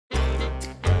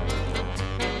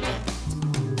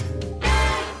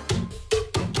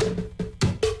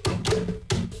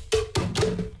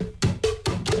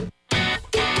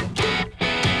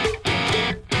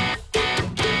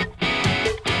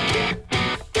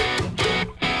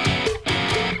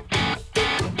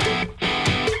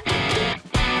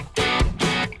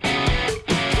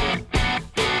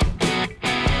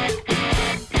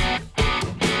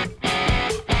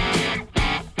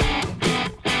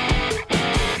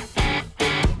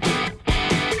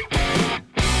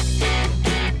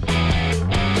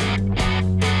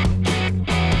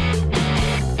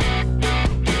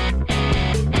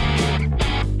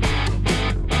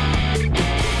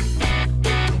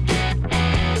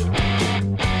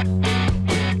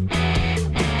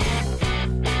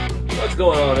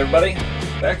going on, everybody?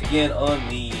 Back again on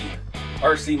the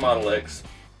RCmodelex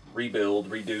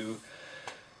rebuild, redo.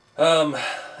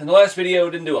 In the last video,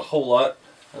 didn't do a whole lot.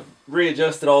 I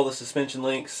readjusted all the suspension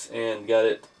links and got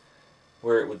it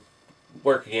where it would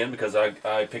work again because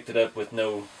I picked it up with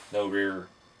no rear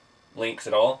links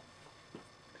at all.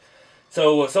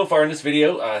 So far in this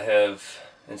video, I have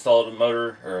installed a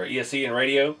motor or ESC and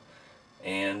radio,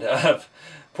 and I've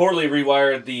poorly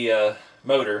rewired the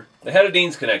motor. It had a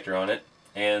Dean's connector on it,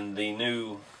 and the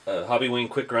new Hobby Wing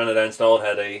Quick Run that I installed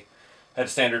had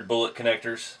standard bullet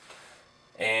connectors.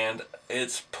 And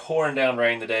it's pouring down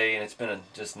rain today, and it's been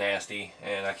just nasty,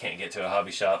 and I can't get to a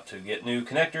hobby shop to get new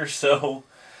connectors, so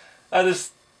I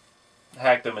just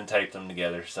hacked them and taped them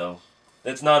together. So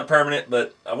it's not permanent,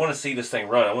 but I want to see this thing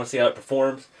run. I want to see how it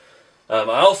performs. I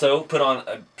also put on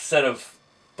a set of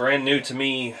brand new to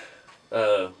me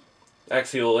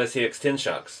axial SEX 10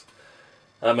 shocks.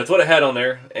 It's what I had on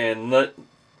there, and I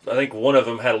think one of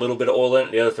them had a little bit of oil in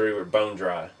it, the other three were bone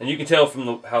dry. And you can tell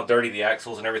from how dirty the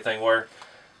axles and everything were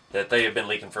that they have been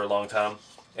leaking for a long time.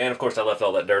 And of course I left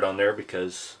all that dirt on there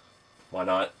because why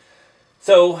not?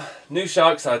 So, new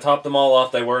shocks, I topped them all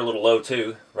off. They were a little low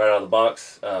too, right out of the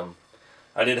box.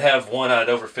 I did have one, I'd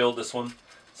overfilled this one,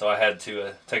 so I had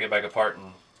to take it back apart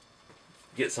and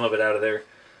get some of it out of there.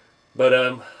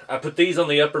 But I put these on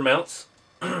the upper mounts.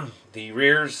 The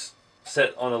rears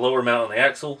set on the lower mount on the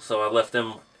axle, so I left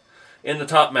them in the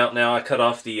top mount now. I cut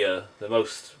off the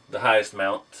highest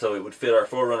mount so it would fit our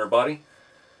 4Runner body.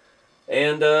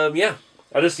 And yeah,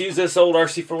 I just use this old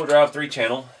RC4wd drive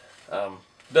 3-channel. It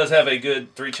does have a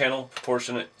good 3-channel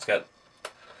proportionate. It's got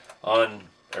on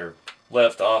or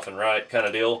left, off, and right kind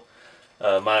of deal.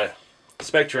 My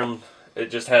Spectrum,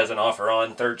 it just has an off or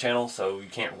on 3rd channel, so you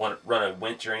can't run a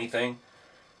winch or anything.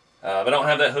 I don't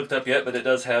have that hooked up yet, but it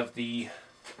does have the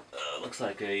looks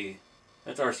like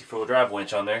that's RC4wd drive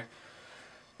winch on there.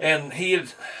 And he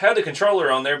had the controller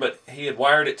on there, but he had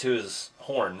wired it to his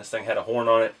horn. This thing had a horn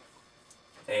on it,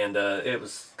 and it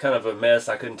was kind of a mess.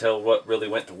 I couldn't tell what really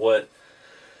went to what.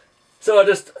 So I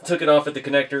just took it off at the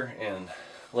connector and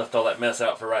left all that mess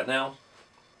out for right now.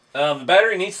 The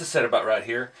battery needs to set about right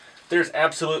here. There's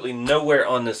absolutely nowhere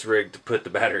on this rig to put the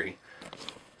battery.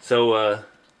 So, I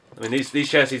mean, these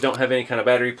chassis don't have any kind of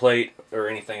battery plate or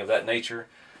anything of that nature.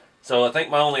 So I think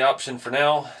my only option for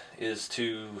now is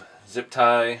to zip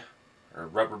tie or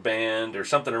rubber band or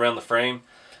something around the frame.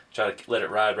 Try to let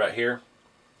it ride right here.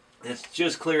 It's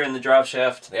just clearing the drive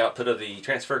shaft, the output of the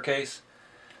transfer case,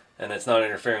 and it's not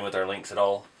interfering with our links at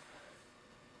all.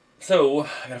 So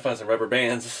I gotta find some rubber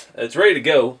bands. It's ready to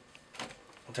go.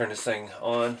 I'll turn this thing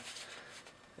on,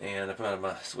 and I put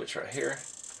my switch right here.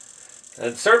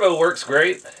 The servo works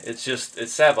great. It's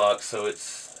Savox, so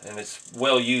it's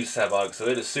well used Savox, so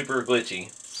it is super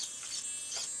glitchy.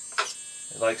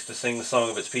 It likes to sing the song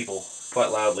of its people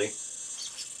quite loudly,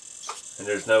 and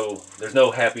there's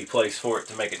no happy place for it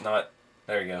to make it not.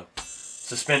 There you go,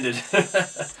 suspended.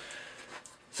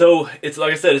 So it's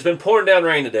like I said, it's been pouring down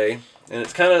rain today, and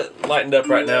it's kind of lightened up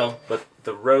right now, but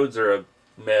the roads are a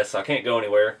mess. I can't go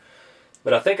anywhere,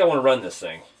 but I think I want to run this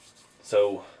thing.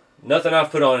 So nothing I've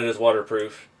put on it is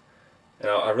waterproof.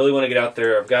 Now, I really want to get out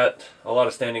there. I've got a lot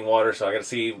of standing water, so I got to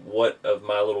see what of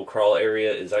my little crawl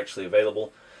area is actually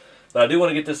available. But I do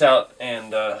want to get this out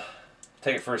and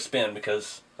take it for a spin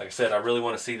because, like I said, I really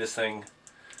want to see this thing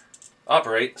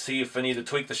operate, see if I need to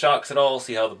tweak the shocks at all,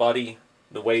 see how the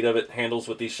weight of it handles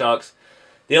with these shocks.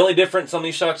 The only difference on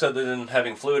these shocks, other than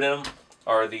having fluid in them,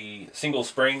 are the single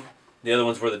spring. The other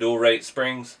ones were the dual rate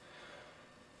springs.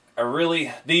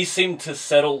 These seem to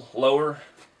settle lower,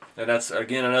 and that's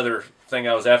again another thing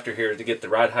I was after here, to get the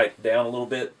ride height down a little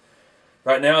bit.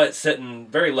 Right now it's sitting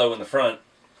very low in the front.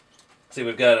 See,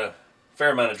 we've got a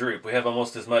fair amount of droop. We have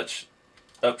almost as much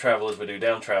up travel as we do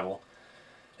down travel,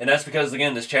 and that's because,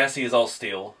 again, this chassis is all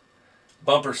steel,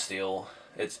 bumper steel.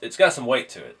 It's got some weight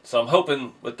to it, so I'm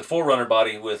hoping with the 4Runner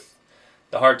body, with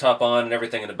the hard top on and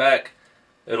everything in the back,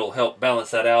 it'll help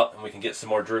balance that out, and we can get some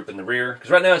more droop in the rear. Because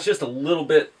right now it's just a little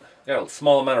bit, got a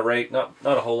small amount of rake, not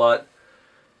a whole lot.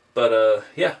 But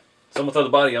yeah, so I'm gonna throw the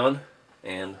body on,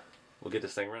 and we'll get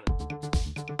this thing running.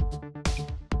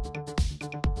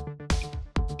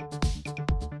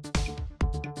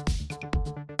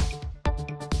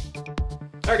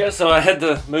 Alright guys, so I had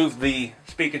to move the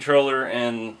speed controller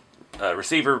and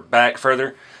receiver back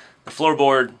further. The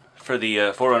floorboard for the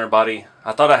 4Runner body,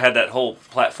 I thought I had that whole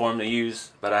platform to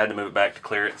use, but I had to move it back to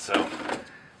clear it. So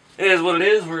it is what it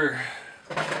is. We're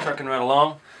trucking right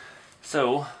along.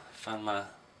 So find my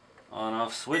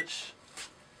on-off switch.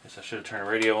 Guess I should have turned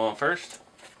the radio on first.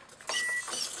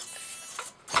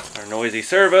 Our noisy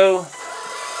servo.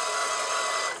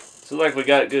 So like we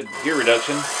got good gear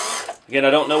reduction. Again, I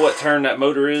don't know what turn that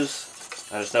motor is.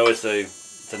 I just know it's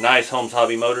a nice Holmes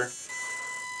Hobby motor.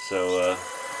 So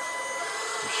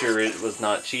I'm sure it was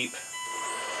not cheap.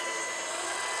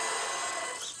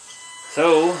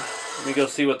 So let me go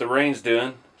see what the rain's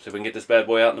doing. See if we can get this bad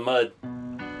boy out in the mud.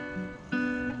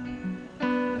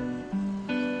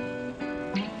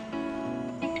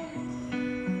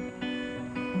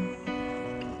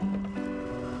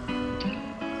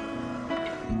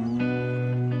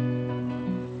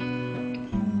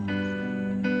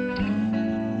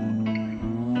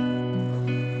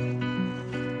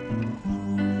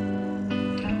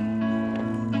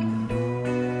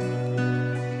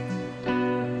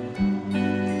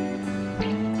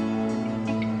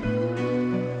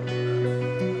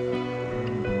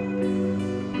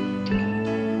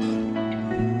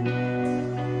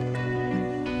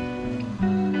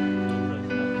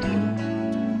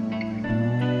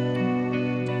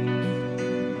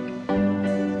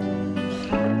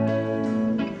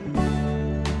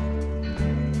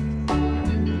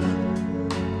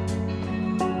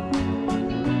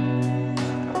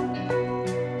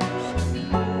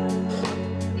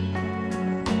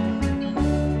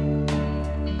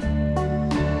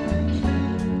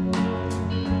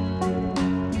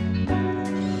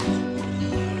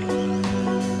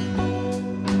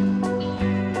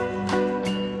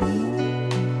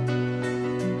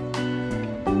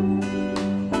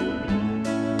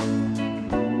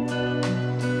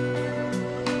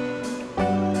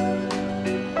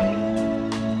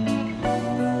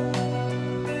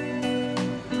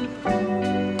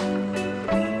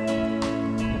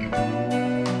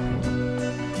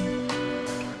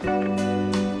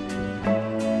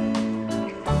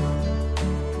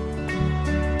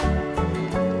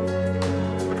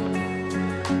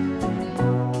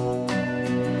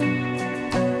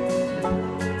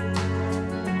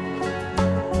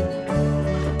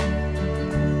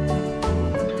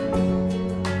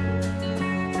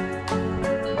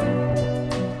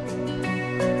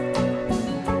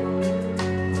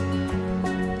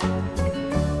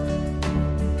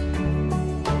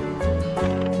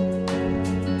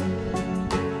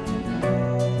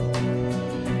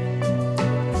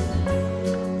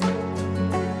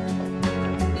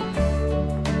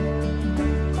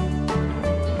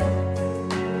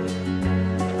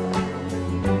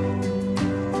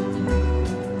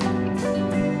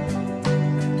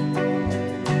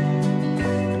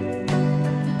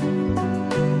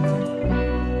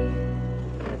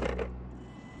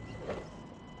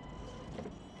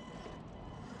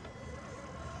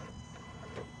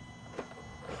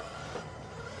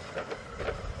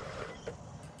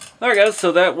 Alright guys,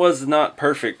 so that was not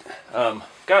perfect.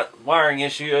 Got wiring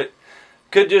issue. It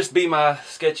could just be my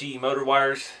sketchy motor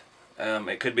wires.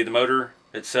 It could be the motor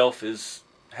itself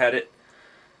had it.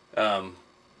 I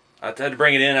had to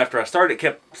bring it in after I started. It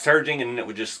kept surging and it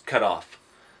would just cut off.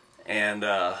 And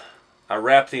I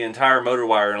wrapped the entire motor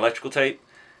wire in electrical tape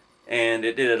and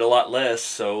it did it a lot less.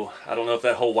 So I don't know if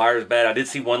that whole wire is bad. I did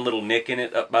see one little nick in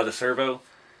it up by the servo.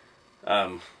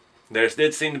 There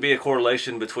did seem to be a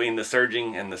correlation between the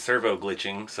surging and the servo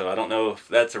glitching, so I don't know if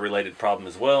that's a related problem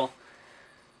as well.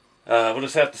 We'll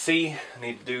just have to see. I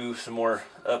need to do some more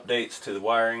updates to the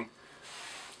wiring.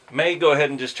 May go ahead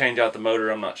and just change out the motor,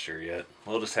 I'm not sure yet.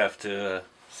 We'll just have to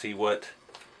see what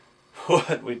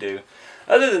we do.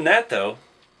 Other than that though,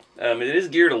 it is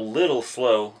geared a little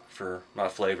slow for my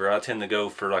flavor. I tend to go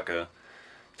for like a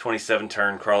 27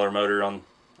 turn crawler motor on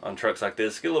trucks like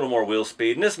this, get a little more wheel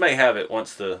speed, and this may have it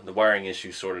once the wiring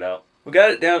issue sorted out. We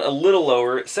got it down a little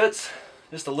lower. It sets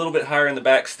just a little bit higher in the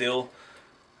back still.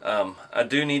 I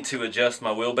do need to adjust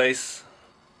my wheelbase,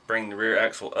 bring the rear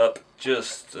axle up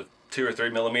just 2 or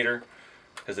 3 millimeter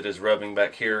because it is rubbing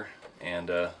back here, and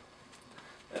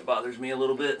that bothers me a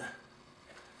little bit.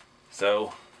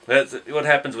 So that's what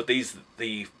happens with these.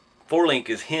 The 4-link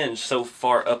is hinged so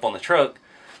far up on the truck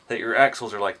that your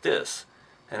axles are like this.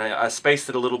 And I spaced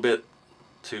it a little bit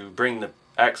to bring the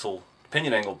axle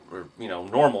pinion angle, or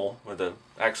normal, where the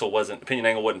pinion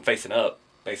angle wasn't facing up,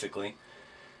 basically.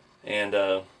 And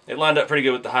it lined up pretty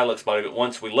good with the Hilux body. But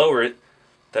once we lower it,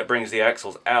 that brings the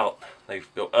axles out. They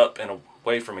go up and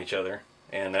away from each other,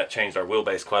 and that changed our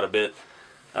wheelbase quite a bit.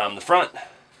 The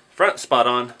front spot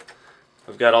on.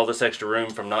 We've got all this extra room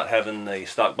from not having the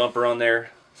stock bumper on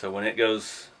there. So when it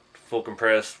goes full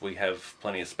compressed, we have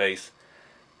plenty of space.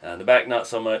 The back not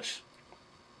so much,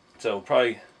 so we'll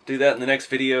probably do that in the next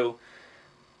video,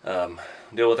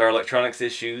 deal with our electronics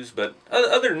issues. But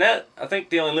other than that, I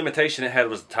think the only limitation it had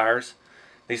was the tires.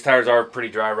 These tires are pretty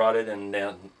dry rotted and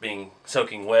being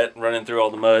soaking wet and running through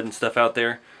all the mud and stuff out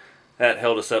there. That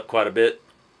held us up quite a bit.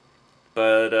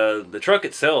 But the truck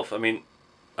itself, I mean,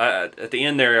 at the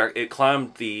end there, it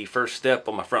climbed the first step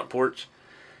on my front porch,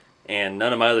 and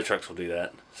none of my other trucks will do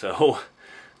that. So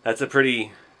that's a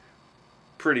pretty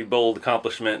bold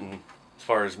accomplishment, and as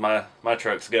far as my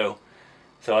trucks go.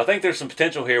 So I think there's some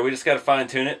potential here. We just got to fine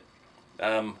tune it.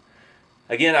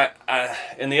 Again, I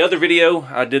in the other video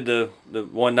I did the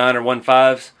 1.9 or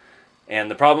 1.5s, and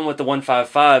the problem with the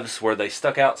 1.55s were they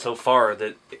stuck out so far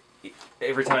that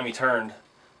every time you turned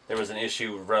there was an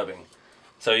issue with rubbing.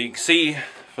 So you can see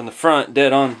from the front,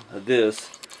 dead on of this,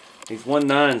 these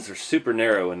 1.9s are super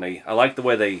narrow, and I like the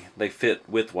way they fit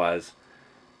widthwise.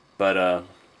 But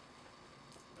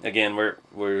again,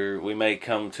 we may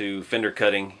come to fender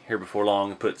cutting here before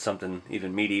long and put something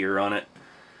even meatier on it.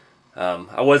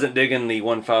 I wasn't digging the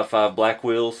 1.55 black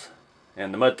wheels,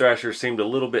 and the mud thrasher seemed a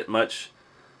little bit much.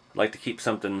 I'd like to keep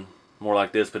something more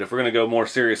like this, but if we're going to go more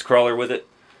serious crawler with it,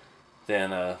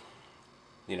 then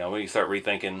you know, we need to start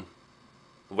rethinking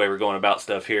the way we're going about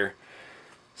stuff here.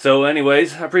 So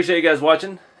anyways, I appreciate you guys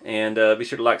watching, and be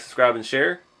sure to like, subscribe, and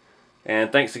share.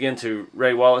 And thanks again to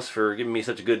Ray Wallace for giving me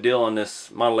such a good deal on this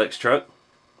Model X truck.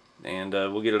 And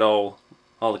we'll get it all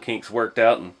the kinks worked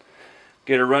out and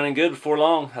get her running good before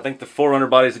long. I think the 4Runner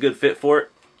body is a good fit for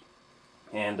it,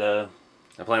 and I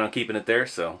plan on keeping it there.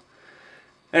 So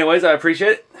anyways, I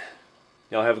appreciate it.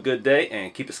 Y'all have a good day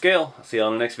and keep it scale. I'll see y'all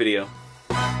in the next video.